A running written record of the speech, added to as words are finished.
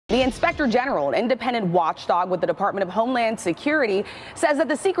The Inspector General, an independent watchdog with the Department of Homeland Security, says that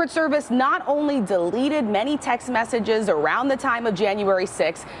the Secret Service not only deleted many text messages around the time of January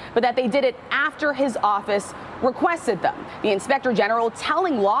 6th, but that they did it after his office requested them. The Inspector General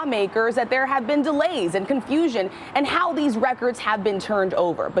telling lawmakers that there have been delays and confusion and how these records have been turned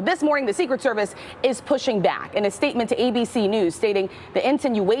over. But this morning, the Secret Service is pushing back in a statement to ABC News, stating the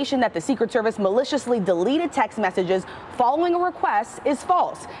insinuation that the Secret Service maliciously deleted text messages following a request is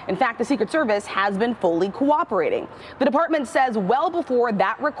false. In fact, the Secret Service has been fully cooperating. The department says well before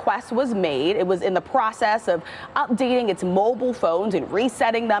that request was made, it was in the process of updating its mobile phones and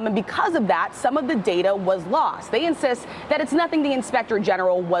resetting them. And because of that, some of the data was lost. They insist that it's nothing the Inspector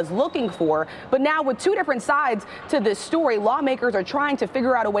General was looking for. But now, with two different sides to this story, lawmakers are trying to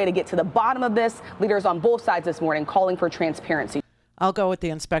figure out a way to get to the bottom of this. Leaders on both sides this morning calling for transparency. I'll go with the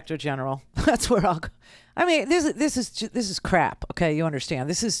Inspector General. That's where I'll go. I mean, this is crap. Okay, you understand.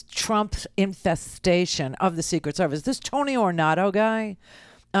 This is Trump's infestation of the Secret Service. This Tony Ornato guy.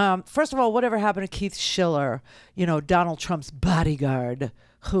 First of all, whatever happened to Keith Schiller? Donald Trump's bodyguard,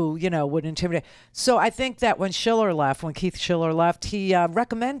 who would intimidate. So I think that when Keith Schiller left, he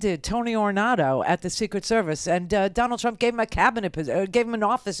recommended Tony Ornato at the Secret Service, and Donald Trump gave him a cabinet position, gave him an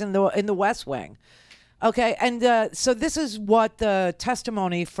office in the West Wing. Okay, and so this is what the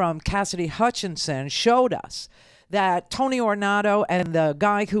testimony from Cassidy Hutchinson showed us, that Tony Ornato and the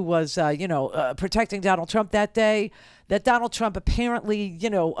guy who was, protecting Donald Trump that day, that Donald Trump apparently,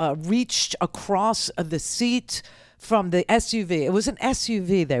 reached across the seat from the SUV. It was an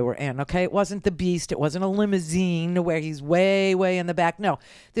SUV they were in, okay? It wasn't the Beast. It wasn't a limousine where he's way, way in the back. No,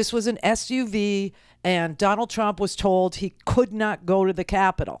 this was an SUV, and Donald Trump was told he could not go to the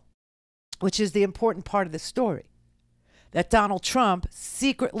Capitol, which is the important part of the story, that Donald Trump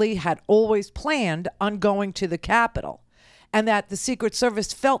secretly had always planned on going to the Capitol, and that the Secret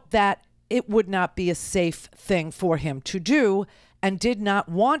Service felt that it would not be a safe thing for him to do and did not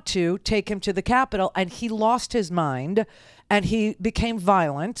want to take him to the Capitol. And he lost his mind and he became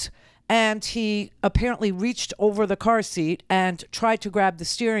violent, and he apparently reached over the car seat and tried to grab the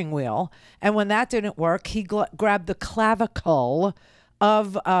steering wheel. And when that didn't work, he grabbed the clavicle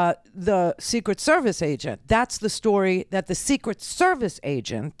of the Secret Service agent. That's the story that the Secret Service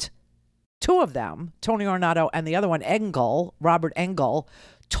agent, two of them, Tony Ornato and the other one, Robert Engel,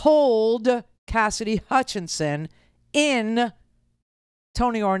 told Cassidy Hutchinson in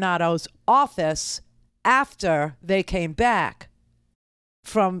Tony Ornato's office after they came back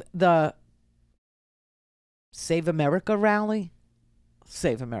from the Save America rally.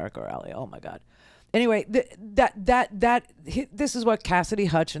 Oh my God. Anyway, this is what Cassidy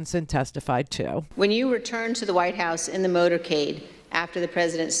Hutchinson testified to. When you returned to the White House in the motorcade after the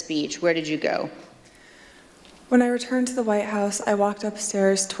president's speech, where did you go? When I returned to the White House, I walked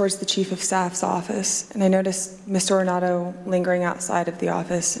upstairs towards the Chief of Staff's office, and I noticed Mr. Ornato lingering outside of the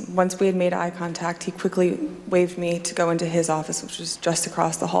office. And once we had made eye contact, he quickly waved me to go into his office, which was just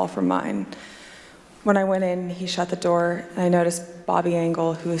across the hall from mine. When I went in, he shut the door, and I noticed Bobby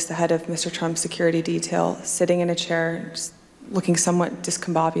Engel, who is the head of Mr. Trump's security detail, sitting in a chair, just looking somewhat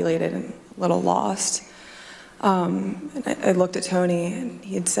discombobulated and a little lost. And I looked at Tony, and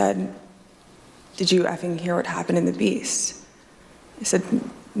he had said, "Did you effing hear what happened in the Beast?" I said,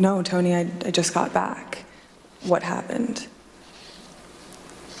 "No, Tony, I just got back. What happened?"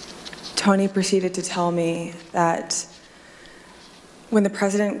 Tony proceeded to tell me that when the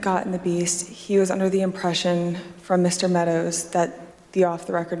president got in the Beast, he was under the impression from Mr. Meadows that the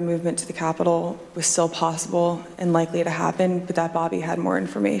off-the-record movement to the Capitol was still possible and likely to happen, but that Bobby had more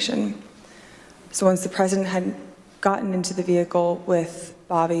information. So once the president had gotten into the vehicle with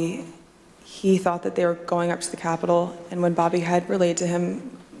Bobby, he thought that they were going up to the Capitol, and when Bobby had relayed to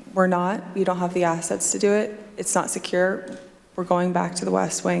him, we don't have the assets to do it, it's not secure, we're going back to the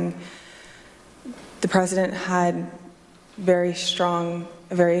West Wing, the president had a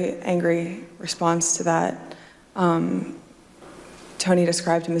very angry response to that. Tony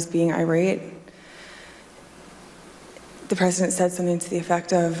described him as being irate. The president said something to the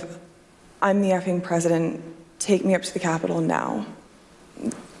effect of, "I'm the effing president, take me up to the Capitol now."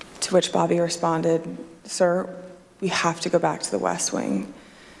 To which Bobby responded, "Sir, we have to go back to the West Wing."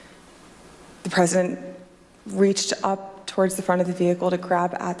 The president reached up towards the front of the vehicle to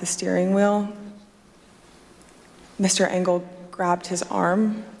grab at the steering wheel. Mr. Engel grabbed his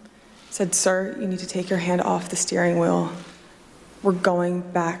arm, said, "Sir, you need to take your hand off the steering wheel. We're going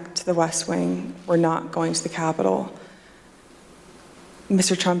back to the West Wing. We're not going to the Capitol."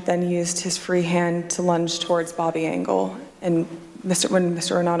 Mr. Trump then used his free hand to lunge towards Bobby Engel, and when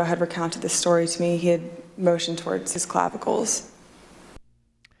Mr. Ornato had recounted this story to me, he had motioned towards his clavicles.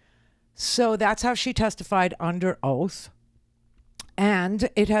 So that's how she testified under oath. And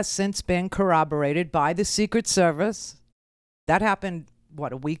it has since been corroborated by the Secret Service. That happened,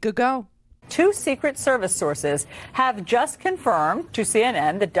 a week ago? Two Secret Service sources have just confirmed to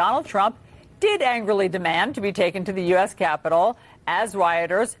CNN that Donald Trump did angrily demand to be taken to the U.S. Capitol as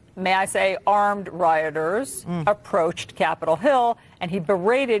rioters, may I say armed rioters, approached Capitol Hill, and he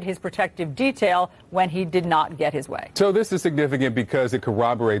berated his protective detail when he did not get his way. So this is significant because it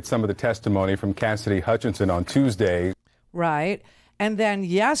corroborates some of the testimony from Cassidy Hutchinson on Tuesday. Right. And then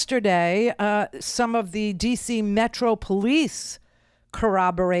yesterday, some of the D.C. Metro Police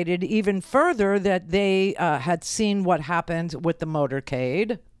corroborated even further that they had seen what happened with the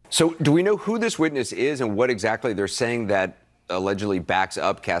motorcade. So do we know who this witness is and what exactly they're saying that allegedly backs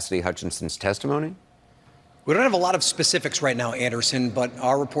up Cassidy Hutchinson's testimony? We don't have a lot of specifics right now, Anderson, but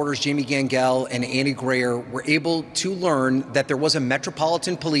our reporters Jamie Gangel and Andy Grayer were able to learn that there was a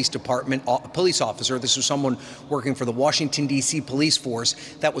Metropolitan Police Department police officer. This was someone working for the Washington, D.C. police force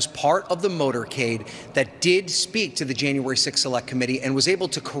that was part of the motorcade that did speak to the January 6th Select Committee and was able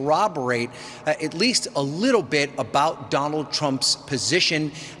to corroborate at least a little bit about Donald Trump's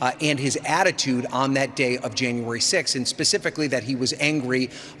position and his attitude on that day of January 6th, and specifically that he was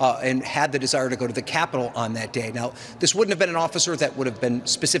angry and had the desire to go to the Capitol on that day. Now, this wouldn't have been an officer that would have been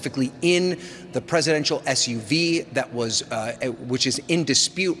specifically in the presidential SUV that was, which is in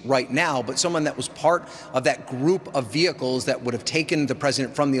dispute right now, but someone that was part of that group of vehicles that would have taken the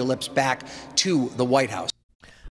president from the ellipse back to the White House.